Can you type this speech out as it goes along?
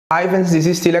Hi friends, this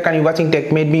is Tilak and you're watching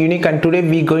Tech Made Me Unique, and today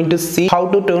we're going to see how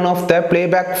to turn off the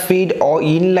playback feed or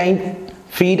inline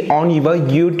feed on your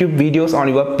YouTube videos on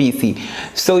your PC.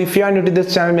 So if you are new to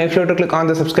this channel, make sure to click on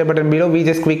the subscribe button below. We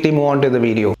just quickly move on to the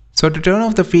video. So to turn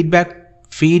off the playback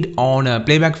feed on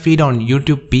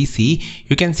YouTube PC,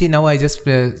 you can see now I just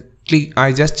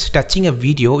touching a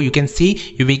video. You can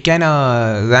see we can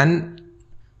run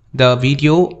the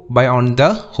video by on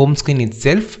the home screen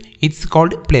itself. It's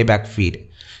called playback feed.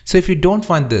 So if you don't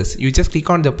want this, you just click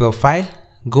on the profile,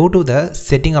 go to the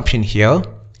setting option here,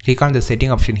 click on the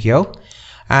setting option here,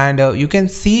 and you can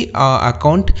see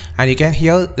account, and you can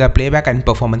hear the playback and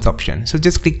performance option. So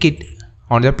just click it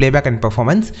on the playback and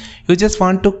performance. You just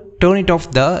want to turn it off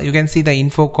you can see the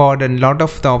info card and lot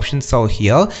of the options are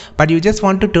here, but you just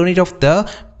want to turn it off the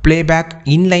playback,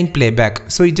 inline playback.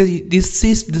 So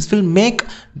this will make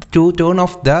to turn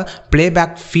off the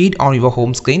playback feed on your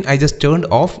home screen. I just turned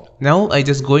off. Now I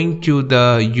just going to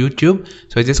the YouTube,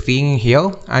 so I just clicking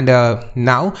here, and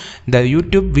now the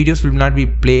YouTube videos will not be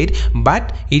played,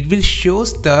 but it will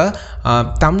shows the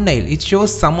thumbnail. It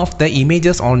shows some of the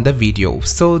images on the video.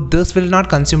 So this will not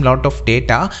consume lot of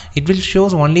data. It will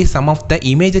shows only some of the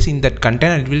images in that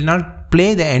content, and it will not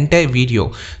play the entire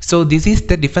video. So this is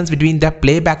the difference between the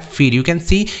playback feed. You can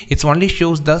see it's only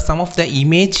shows the some of the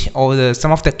image or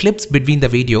some of the clips between the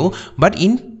video, but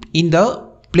in the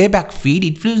playback feed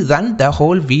it will run the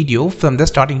whole video from the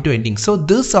starting to ending. So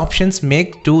these options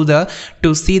make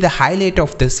to see the highlight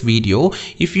of this video.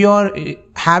 If you are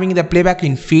having the playback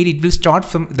in feed, it will start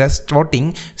from the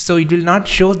starting, so it will not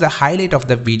show the highlight of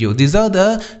the video. These are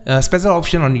the special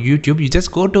option on YouTube. You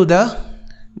just go to the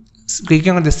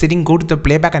clicking on the setting, go to the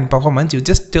playback and performance. You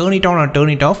just turn it on or turn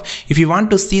it off. If you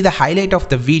want to see the highlight of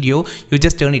the video, you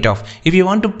just turn it off. If you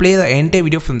want to play the entire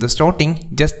video from the starting,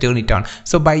 just turn it on.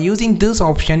 So by using this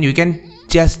option, you can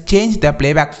just change the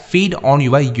playback feed on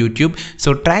your YouTube.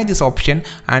 So try this option,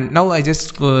 and now I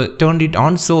just turned it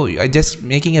on. So I just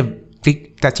making a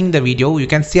touching the video. You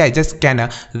can see I just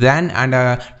can run and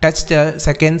touch the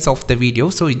seconds of the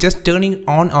video. So it's just turning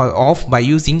on or off by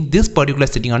using this particular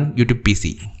setting on YouTube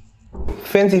PC.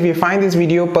 Friends, if you find this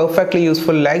video perfectly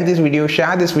useful, like this video,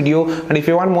 share this video, and if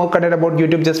you want more content about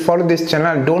YouTube, just follow this channel,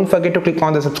 and don't forget to click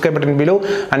on the subscribe button below,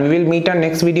 and we will meet on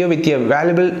next video with your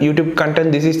valuable YouTube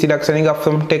content. This is Tilak signing off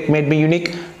from Tech Made Me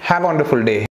Unique. Have a wonderful day.